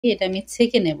এটা আমি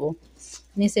ছেঁকে নেব।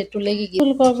 নিচে একটু লেগে গিয়ে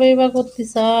কবে বা করতে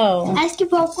চাও? আজকে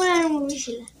পপকর্ন আর মুড়ি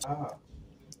ছিল।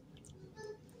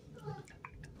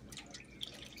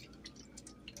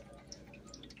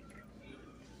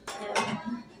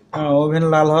 ওভেন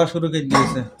লাল হওয়া শুরু করে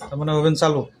দিয়েছে, তার মানে ওভেন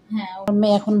চালু। হ্যাঁ, ওর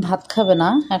মেয়ে এখন ভাত খাবে না,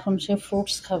 এখন সে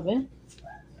ফ্রুটস খাবে।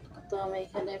 তো আমি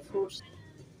এখানে ফ্রুটস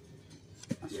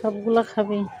সবগুলা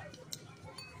খাবি।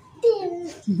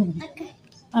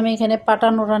 আমি এখানে পাটা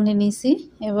নোড়ানি নিয়েছি।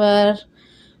 এবার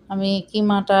আমি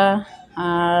কিমাটা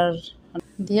আর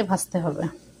দিয়ে ভাজতে হবে।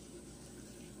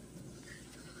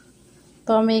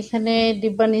 তো আমি এখানে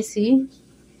ডিব্বা নিয়েছি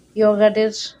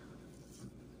ইয়োগার্টের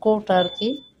কৌটা আর কি।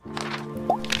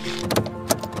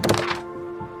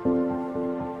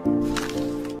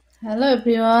 হ্যালো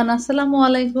এভরিওয়ান, আসসালামু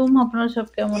আলাইকুম। আপনারা সব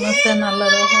কেমন আছেন?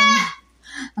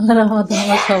 আল্লাহর রহমতে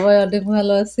আমরা সবাই অনেক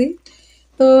ভালো আছি।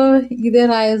 তো ঈদের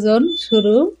আয়োজন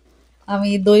শুরু।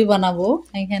 আমি দই বানাবো।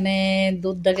 এখানে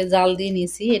দুধটাকে জাল দিয়ে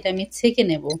নিয়েছি, এটা আমি ছেঁকে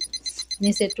নেব।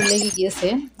 নিচে একটু লেগে গিয়েছে।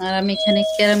 আর আমি এখানে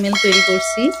ক্যারামেল তৈরি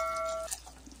করছি।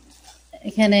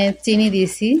 এখানে চিনি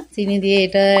দিয়েছি, চিনি দিয়ে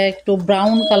এটা একটু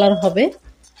ব্রাউন কালার হবে,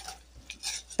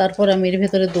 তারপর আমি এর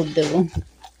ভেতরে দুধ দেবো।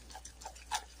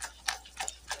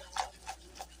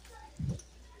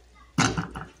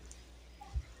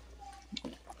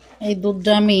 এই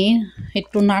দুধটা আমি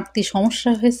একটু নাড়তে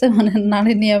সমস্যা হয়েছে, মানে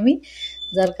নাড়িনি আমি,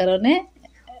 যার কারণে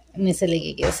নিচে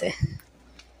লেগে গেছে।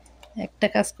 একটা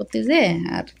কাজ করতে যে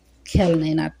আর খেয়াল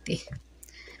নেই নাড়তে।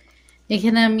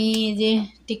 এখানে আমি যে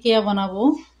টিকিয়া বানাবো,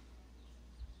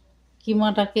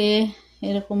 কিমাটাকে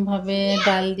এরকম ভাবে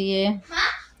ডাল দিয়ে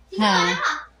হ্যাঁ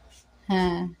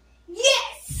হ্যাঁ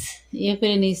ইয়ে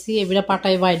করে নিয়েছি। এবারে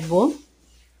পাটায় বাটবো।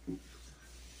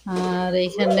 আর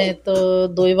এখানে তো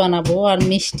দই বানাবো, আর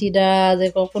মিষ্টিটা যে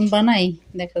কখন বানাই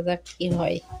দেখা যাক কি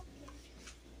হয়।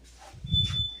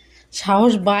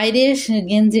 সাহস বাইরে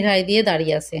গেঞ্জি গায়ে দিয়ে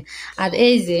দাঁড়িয়ে আছে। আর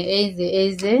এই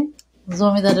যে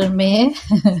জমিদারের মেয়ে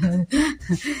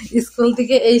স্কুল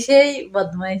থেকে এসেই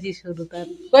বদমাইশি শুরু তার।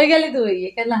 কই গেলি তুই?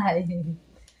 এখানে হাই।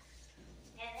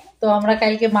 তো আমরা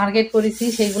কালকে মার্কেট করেছি,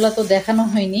 সেইগুলা তো দেখানো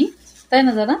হয়নি, তাই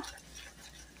না দাদা?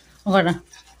 ওখানে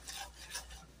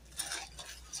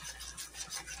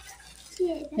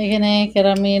এখানে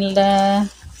ক্যারামেলটা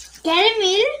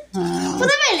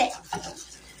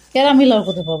ক্যারামেল আর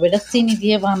কোথায় পাবো? এটা চিনি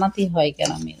দিয়ে বানাতে হয়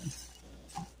ক্যারামেল।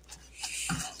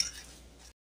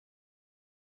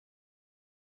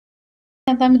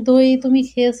 আমি দই তুমি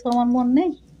খেয়েছো, আমার মন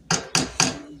নেই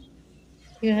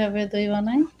কিভাবে দই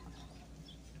বানাই।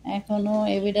 এখনো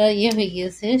এবিটা ইয়ে হয়ে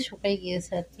গিয়েছে, শুকাই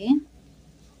গিয়েছে আর কি।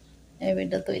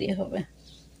 এবিটা তৈরি হবে।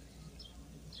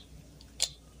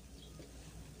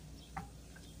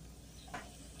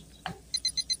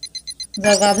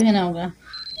 যা গা ধুয়ে নাও গা।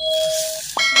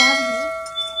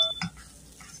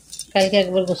 কালকে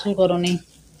একবার গোসল করনি,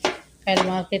 কাল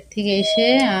মার্কেট থেকে এসে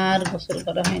আর গোসল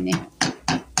করা হয়নি।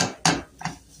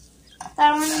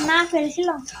 তার মানে না ফেলছিল।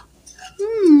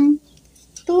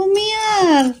 তুমি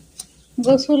আর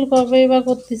গোসল কবে বা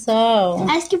করতে চাও?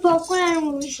 আজকে পপকর্ন আর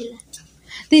মুড়ি ছিল।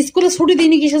 তো স্কুলে ছুটি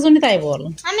দিইনি কিসের জন্য তাই বল।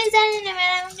 আমি জানি না,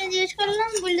 ম্যাডামকে জিজ্ঞেস করলাম,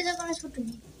 বললে তো কোনো ছুটি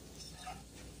নেই।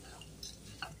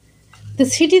 তো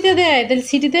সিটিতে দেয়, তাহলে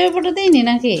সিটিতে ব্যাপারটা দেয়নি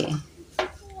নাকি?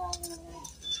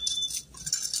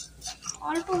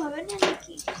 অল্প হবে না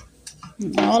নাকি?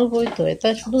 অল্পই তো, এটা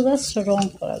শুধু জাস্ট রং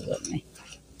করার জন্য।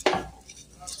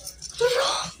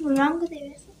 রং কোথায়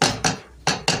গেছে?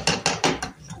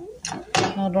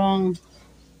 রং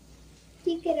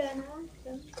কি করে বানাবো?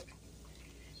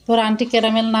 তোর আন্টি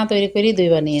ক্যারামেল না তৈরি করে দই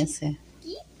বানিয়েছে।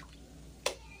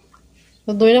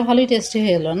 তো দইটা ভালোই টেস্টি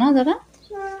হয়ে গেল না দাদা?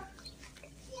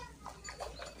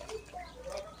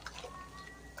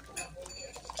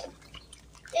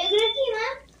 এগুলো কি মা?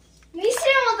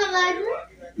 মিষ্টির মতো লাগবে।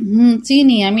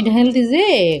 চিনি আমি ঢেলতে যে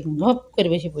ভপ করে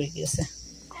বেশি পড়ে গিয়েছে।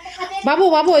 বাবু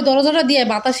বাবু ওই দরজাটা দিয়ে,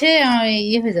 বাতাসে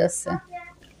ইয়ে হয়ে যাচ্ছে।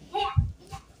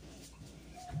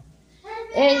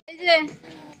 এই যে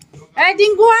এই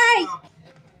টিঙ্কু, আয়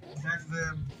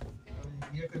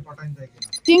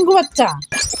টিঙ্কু বাচ্চা,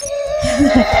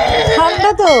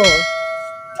 ঠান্ডা তো,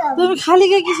 তুমি খালি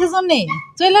গে কিসের জন্য?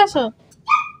 চলে আসো।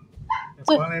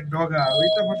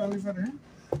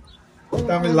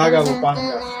 আমি লাগাবো পান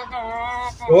গাছ,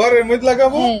 ঘরের মধ্যে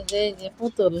লাগাবো। এই যে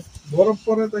পুতুল বরফ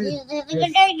পরে তো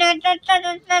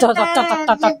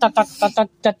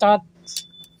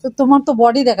তো তোমার তো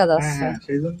বডি দেখা যাচ্ছে। হ্যাঁ,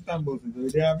 সেই জন্য তো আমি বলছি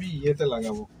এটা আমি ইয়েতে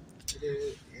লাগাবো।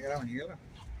 এরকম হয়ে গেল।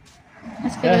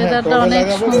 আজকে ওয়েদারটা অনেক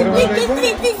সুন্দর।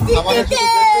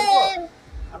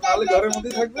 ঘরের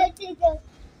মধ্যে থাকবে।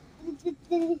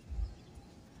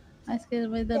 আজকের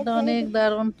ওয়েদারটা অনেক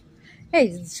দারুণ। এই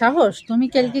সাহস, তুমি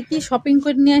কালকে কি শপিং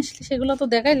করে নিয়ে আসলে সেগুলো তো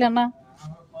দেখাইলে না।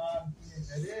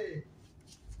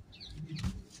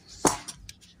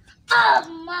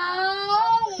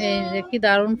 এই যে কি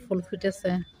দারুণ ফুল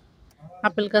ফুটেছে,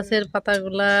 আপেল গাছের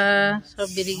পাতাগুলা সব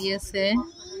বেরিয়ে গিয়েছে।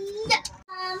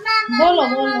 বলো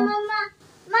বলো।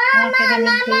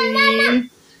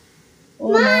 ও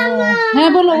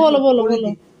হ্যাঁ বলো বলো বলো বলো।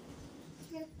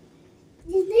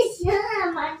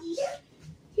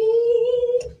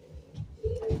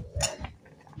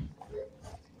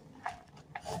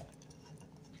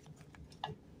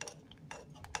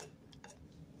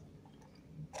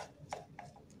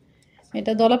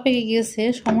 এটা দলা পেকে গিয়েছে,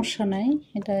 সমস্যা নাই,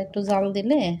 এটা একটু জাল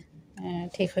দিলে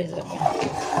ঠিক হয়ে যাবে।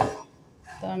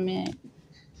 তো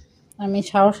আমি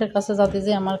সাহসের কাছে যাতে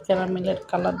যে আমার ক্যারামেলের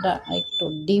কালারটা একটু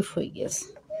ডিপ হয়ে গেছে।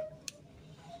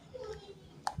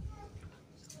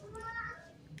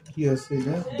 কি আছে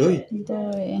এটা? দই?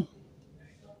 দই।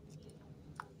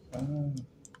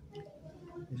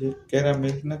 যে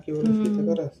ক্যারামেল না কি বলে সেটা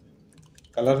করা আছে?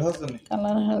 কালার হওয়ার জন্য?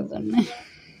 কালার হওয়ার জন্য।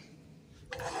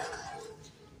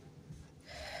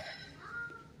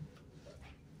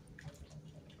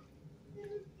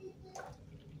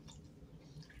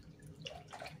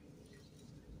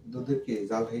 দুধের কি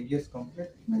জাল হয়ে গিয়েছে কমপ্লিট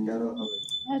নাকি আরো হবে?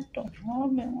 একটু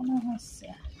হবে মনে হচ্ছে।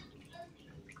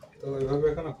 তো এইভাবে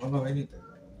এখনো ঘন হয়নি তো?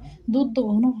 দুধ তো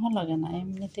ঘন ভালো লাগে না,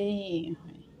 এমনিতেই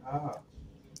হয়।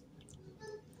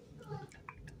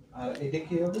 আর এটা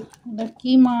কি হবে? এটা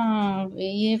কিমা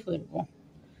ইয়ে করবো,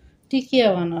 টিকিয়া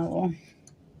বানাবো।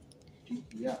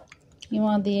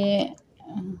 কিমা দিয়ে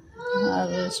আর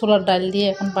ছোলার ডাল দিয়ে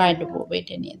এখন বাটবো,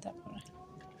 বেটে নিয়ে তারপরে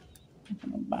এখন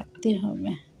বাটতে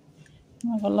হবে।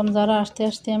 আমি বললাম যারা আসতে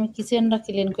আসতে আমি কিচেনটা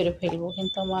ক্লিন করে ফেলবো,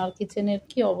 কিন্তু আমার কিচেনের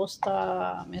কি অবস্থা,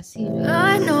 Messi.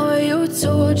 I know you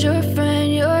told your friend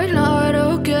you're not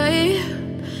okay,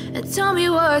 and tell me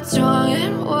what's wrong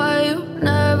and why you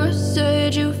never said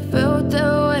you felt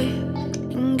that way.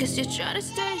 And guess you're trying to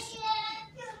stay.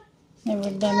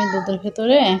 এবার আমি দুধের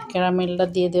ভেতরে ক্যারামেলটা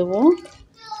দিয়ে দেবো।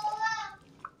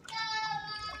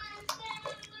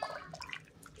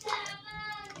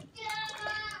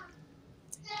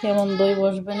 কেমন দই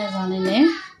বসবে না জানি না,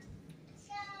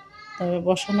 তবে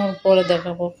বসানোর পরে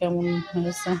দেখাবো কেমন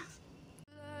হয়েছে।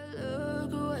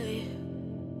 Look away,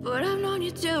 but I've known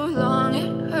you too long.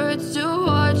 It hurts to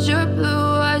watch your blue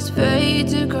eyes fade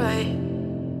to gray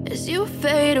as you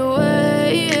fade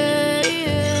away.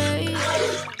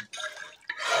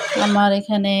 আমার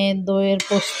এখানে দইয়ের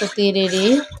প্রস্তুতি রেডি।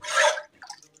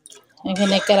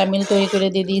 এখানে ক্যারামেল তৈরি করে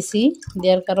দিয়ে দিয়েছি,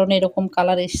 দেওয়ার কারণে এরকম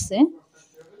কালার এসছে।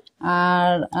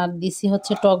 আর আর দিছি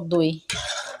হচ্ছে টক দই,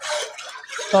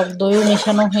 টক দইও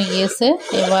মেশানো হয়ে গিয়েছে।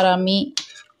 এবার আমি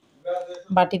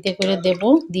বাটিতে করে দেব,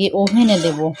 দিয়ে ওভেনে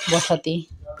দেব বসাতে,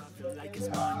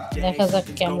 দেখা যাক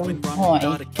কেমন হয়।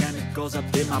 Goes up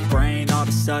in my brain, all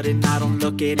of a sudden I don't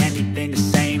look at anything the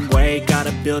same way.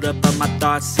 Gotta build up of my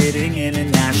thoughts sitting in an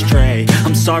ashtray.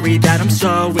 I'm sorry that I'm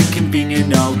so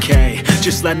inconvenient, okay.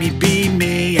 Just let me be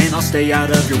me and I'll stay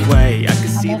out of your way. I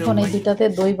can see এখন এই দুটাতে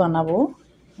দই বানাবো,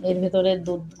 এর ভিতরে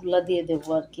দুধগুলা দিয়ে দেবো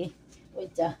আর কি। ওই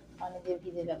যা পানি দিয়ে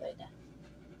ভিজে গেল এটা।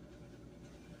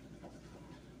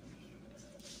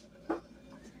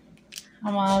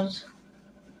 আমার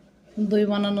দই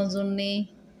বানানোর জন্যে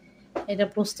এটা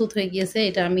প্রস্তুত হয়ে গিয়েছে।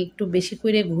 এটা আমি একটু বেশি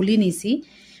করে ঘুলি নিছি,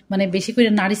 মানে বেশি করে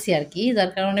নাড়িছি আর কি,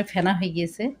 যার কারণে ফেনা হয়ে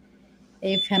গিয়েছে।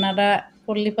 এই ফেনাটা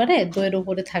করলে পরে দইয়ের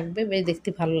উপরে থাকবে, বেশ দেখতে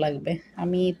ভালো লাগবে।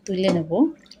 আমি তুলে নেব।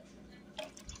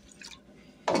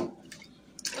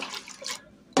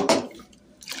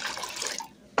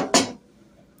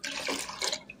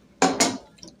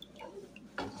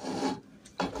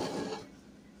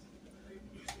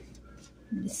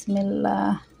 বিসমিল্লাহ।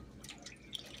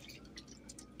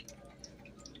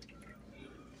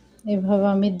 এভাবে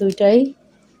আমি দুইটাই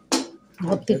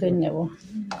ভর্তি করে নেব।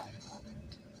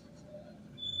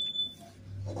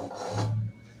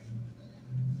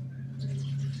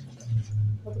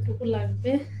 কতটুকু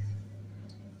লাগবে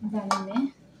জানি না,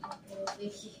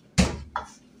 দেখি।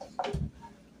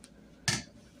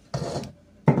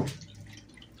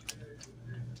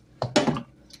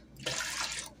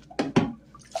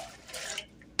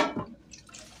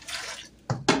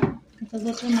 এটা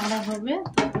যত নাড়া হবে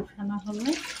তত ফেনা হবে,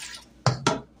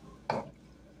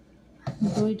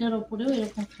 দইটার ওপরেও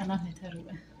এরকম ফেনা হয়ে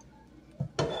থাকবে।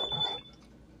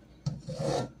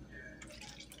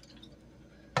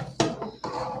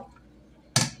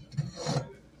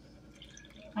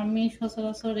 আমি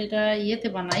সচরাচর এটা ইয়েতে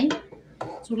বানাই,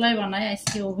 চুলায় বানাই,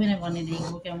 আজকে ওভেনে বানিয়ে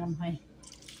দেখবো কেমন হয়।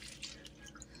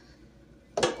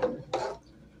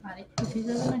 আর একটু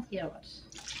ভিজাবে নাকি আবার?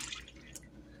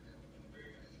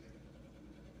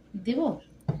 দিব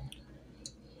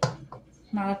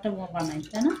মালাটা বানাই,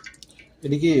 তাই না?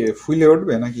 এটা কি ফুলে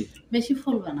উঠবে নাকি? বেশি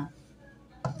ফুলবে না,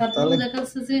 তারপরে দেখা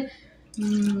যাচ্ছে যে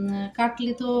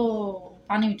কাটলি তো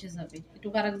পানি উঠে যাবে, একটু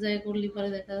আরেক জায়গায় করলি পরে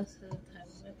দেখা যাচ্ছে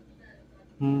থাকবে।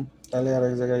 তাহলে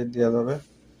আরেক জায়গায় দেওয়া যাবে,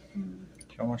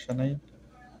 সমস্যা নেই।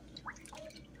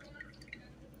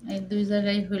 এই 2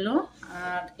 জায়গায় হইলো,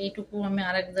 আর এইটুকু আমি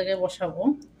আরেক জায়গায় বসাবো,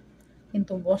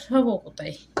 কিন্তু বসাবো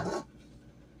কোথায়?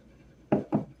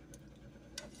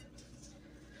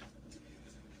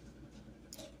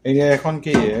 এই যে এখন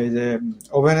কি এই যে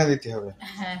ওভেনে দিতে হবে?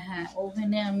 হ্যাঁ হ্যাঁ,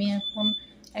 ওভেনে আমি এখন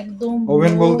একদম।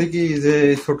 ওভেন বলতে কি যে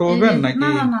ছোট ওভেন নাকি? না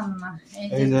না না না,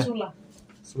 এই যে চুলা,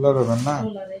 চুলার ওভেন না?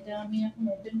 চুলার, এটা আমি এখন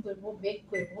ওভেন করব, বেক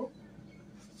করব।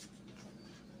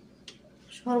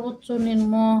 সর্বোচ্চ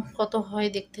নিম্ন কত হয়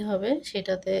দেখতে হবে,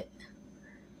 সেটাতে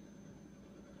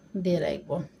দিয়ে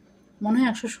রাখবো। মনে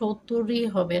হয় 170ই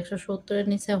হবে, 170-এর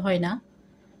নিচে হয় না।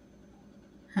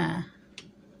 হ্যাঁ,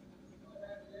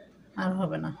 আর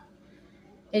হবে না,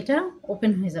 এটা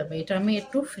ওপেন হয়ে যাবে। এটা আমি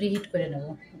একটু ফ্রি হিট করে নেব,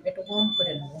 একটু গরম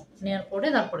করে নেব, নেওয়ার পরে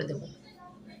তারপরে দেবো।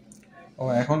 ও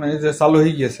এখন এই যে চালু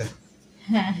হয়ে গেছে?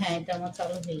 হ্যাঁ হ্যাঁ, এটা আমার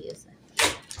চালু হয়ে গেছে।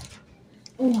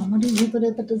 ও, আমার এর ভিতরে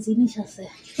একটা জিনিস আছে।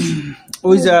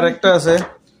 ওই যে আরেকটা আছে,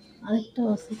 আরেকটা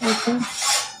আছে এটা।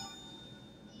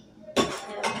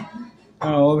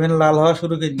 ওভেন লাল হওয়া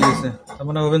শুরু করে দিয়েছে, তার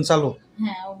মানে ওভেন চালু।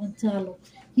 হ্যাঁ, ওভেন চালু,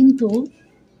 কিন্তু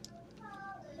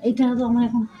এটা তো আমার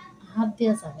এখন হাত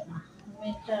দেওয়া যাবে না। আমি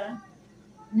এটা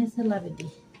নিচে লাভে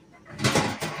দিই,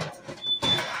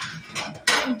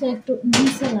 এটা একটু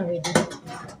নিচে লাভে দিই,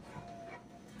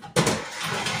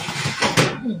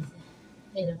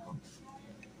 এরকম।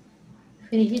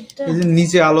 এই যে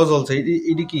নিচে আলো জ্বলছে,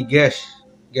 এটা কি গ্যাস?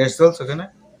 গ্যাস জ্বলছে এখানে?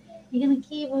 এখানে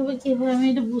কিভাবে আমি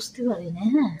এটা বুঝতে পারি না।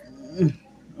 হ্যাঁ,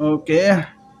 ওকে,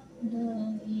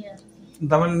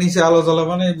 তার মানে নিচে আলো জ্বলা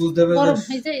মানে বুঝতে হবে গরম।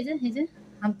 এই যে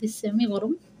হাত দিচ্ছি আমি,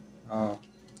 গরম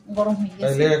গরম হয়ে গেছে।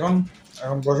 তাহলে এখন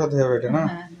বসাতে হবে এটা না?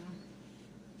 হ্যাঁ,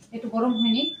 একটু গরম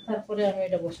হয়নি, তারপরে আমি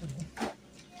এটা বসাবো।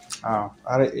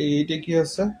 আর এইটা কি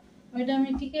আছে? ওইটা আমি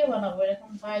টিকে বানাবো,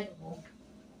 এরকম বাইরবো।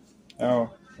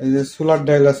 এই যে সোলার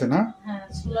ডাইল আছে না? হ্যাঁ,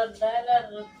 সোলার ডাল আর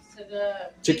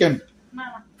চিকেন, না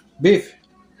না, বিফ।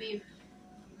 বিফ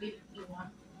কিমা।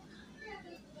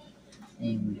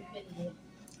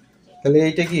 তাহলে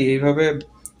এইটা কি এইভাবে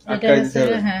আটকাই দিতে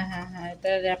হবে? হ্যাঁ হ্যাঁ হ্যাঁ, এটা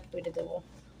র‍্যাপ করে দেবো।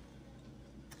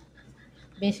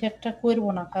 বেশি একটা করবো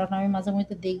না, কারণ আমি মাঝে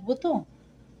মধ্যে দেখবো তো,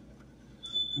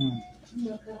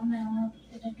 কারণে আমার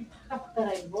এটা একটু ফাঁকা ফাঁকা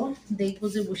রাখবো, দেখবো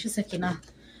যে বসেছে কিনা।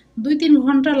 2-3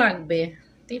 ঘন্টা লাগবে,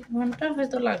 3 ঘন্টা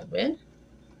হয়তো লাগবে।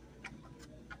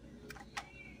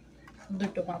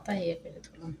 দুটো মাথা ইয়ে করে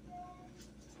ধরলাম,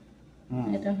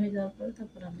 এটা হয়ে যাওয়ার পরে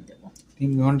তারপর আমি দেবো।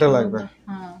 3 ঘন্টা লাগবে?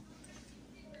 হ্যাঁ।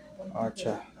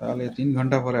 আচ্ছা, তাহলে 3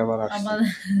 ঘন্টা পরে আবার আবার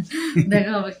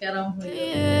দেখা হবে কেমন হয়ে যাবে।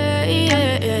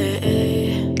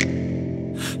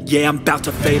 Yeah, I'm about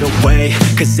to fade away,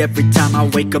 cause every time I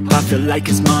wake up I feel like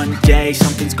it's Monday.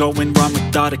 Something's going wrong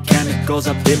with all the chemicals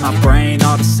up in my brain.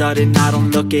 All of a sudden I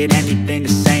don't look at anything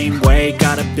the same way.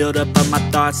 Gotta build up of my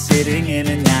thoughts sitting in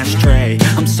an ashtray.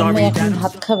 I'm sorry that এখন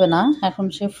ভাত খাবে না, এখন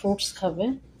সে fruits খাবে।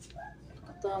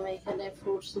 তো আমি এখানে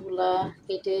fruits গুলা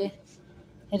কেটে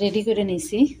রেডি করে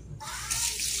নিয়েছি।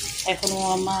 এখনো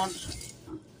আমার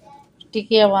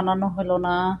টিকিয়া বানানো হলো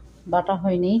না, বাটা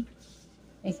হয়নি।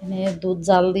 এখানে দুধ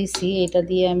জাল দিয়েছি, এটা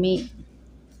দিয়ে আমি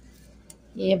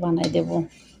বানাই দেব।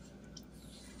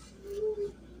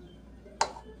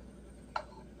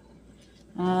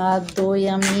 আর দই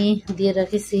আমি দিয়ে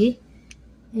রাখেছি,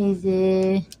 এই যে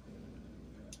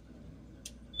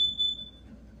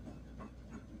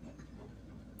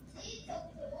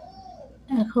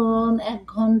এখন 1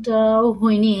 ঘন্টাও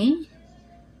হয়নি,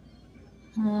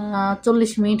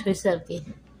 40 মিনিট হয়েছে আর কি।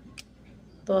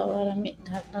 তো আবার আমি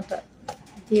ঢাকনাটা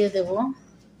দিয়ে দেব।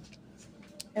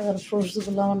 এবার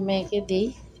ফ্রুটসগুলো আমার মেয়েকে দিই,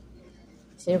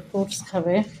 সে ফ্রুটস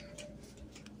খাবে।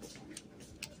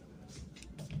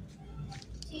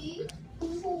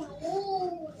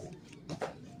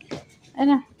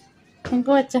 না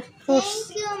থ্যাংকু, আচ্ছা ফ্রুটস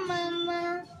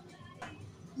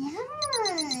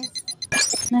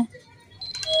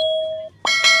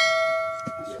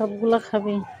সবগুলা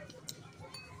খাবি।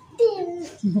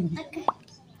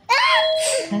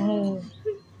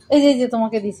 এই যে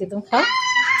তোমাকে দিছি, তুমি খাও।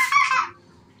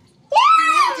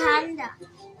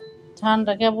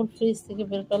 ঠান্ডা কেবল ফ্রিজ থেকে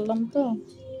বের করলাম তো।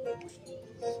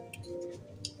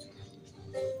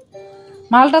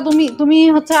 মালটা তুমি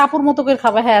হচ্ছে আপুর মতো করে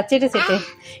খাবে। হ্যাঁ, চেটে চেটে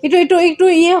একটু একটু একটু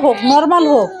ইয়ে হোক, নর্মাল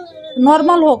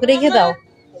হোক, রেখে দাও।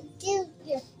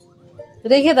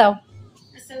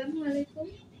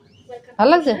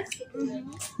 ভালো লাগছে?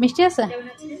 মিষ্টি আছে?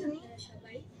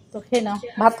 তো খেয়ে নাও।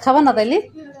 ভাত খাবা না তাইলে?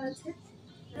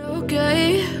 Okay,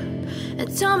 and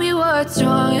tell me what's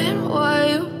wrong and why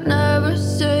you never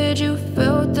said you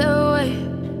felt that way.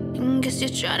 Guess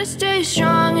you're trying to stay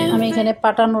strong and আমি এখানে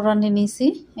পাটানো রান্নি নিয়েছি।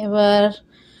 এবার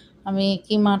আমি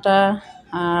কিমাটা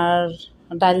আর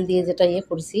ডাল দিয়ে যেটা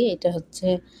করছি, এটা হচ্ছে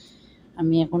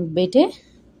আমি এখন বেটে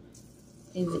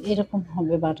এরকম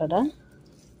হবে বাটাটা।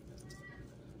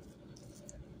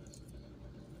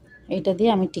 এটা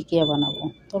দিয়ে আমি টিকিয়া বানাবো।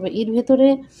 তবে এর ভেতরে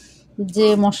যে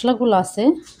মশলাগুলো আছে,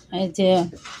 এই যে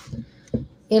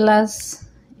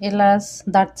এলাচ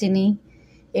দারচিনি,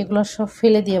 এগুলো সব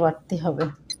ফেলে দিয়ে বাটতে হবে।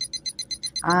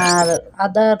 আর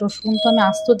আদা রসুন তো আমি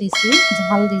আস্ত দিছি,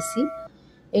 ঝাল দিছি,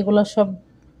 এগুলো সব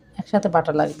একসাথে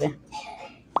বাটা লাগবে।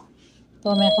 তো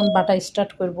আমি এখন বাটা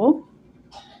স্টার্ট করব।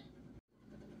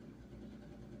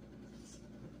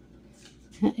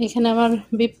 এখানে আমার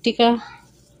বিফ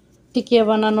টিকিয়া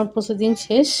বানানোর প্রতিদিন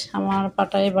শেষ। আমার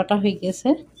পাটায় বাটা হয়ে গেছে।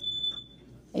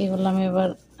 এইগুলো আমি এবার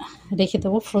রেখে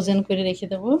দেবো, ফ্রোজেন করে রেখে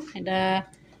দেবো। এটা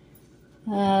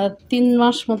 3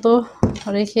 মাস মতো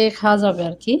রেখে খাওয়া যাবে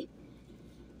আর কি।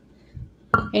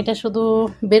 এটা শুধু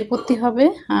বের করতে হবে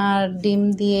আর ডিম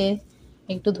দিয়ে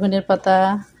একটু ধনের পাতা,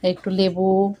 একটু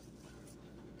লেবু,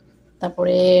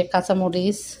 তারপরে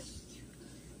কাঁচামরিচ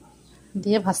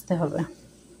দিয়ে ভাজতে হবে।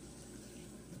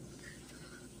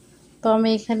 তো আমি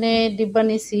এখানে ডিব্বা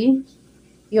নিয়েছি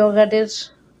ইয়োগার্টের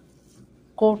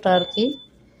কৌটা আর কি।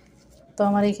 তো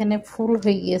আমার এখানে ফুল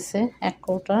হয়ে গিয়েছে 1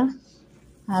 কৌটা।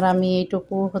 আর আমি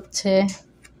এইটুকু হচ্ছে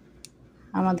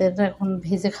আমাদের এখন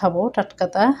ভেজে খাবো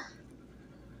টাটকাটা।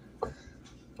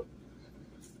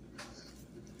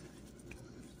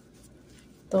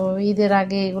 তো ঈদের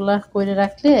আগে এগুলা করে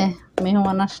রাখলে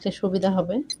মেহমান আসলে সুবিধা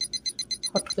হবে,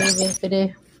 ফট করে বের করে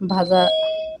ভাজা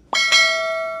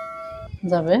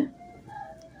যাবে।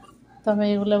 তো আমি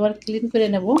এগুলো আবার ক্লিন করে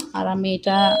নেব। আর আমি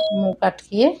এটা মুখ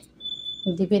আটকিয়ে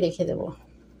ডিপে রেখে দেব।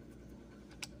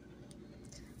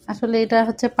 আসলে এটা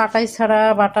হচ্ছে পাটাই ছাড়া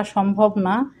বাটা সম্ভব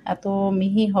না, এত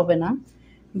মিহি হবে না।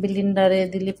 ব্লেন্ডারে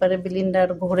দিলে পারে ব্লেন্ডার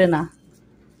ঘোরে না,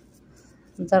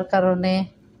 যার কারণে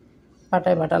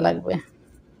পাটায় বাটা লাগবে।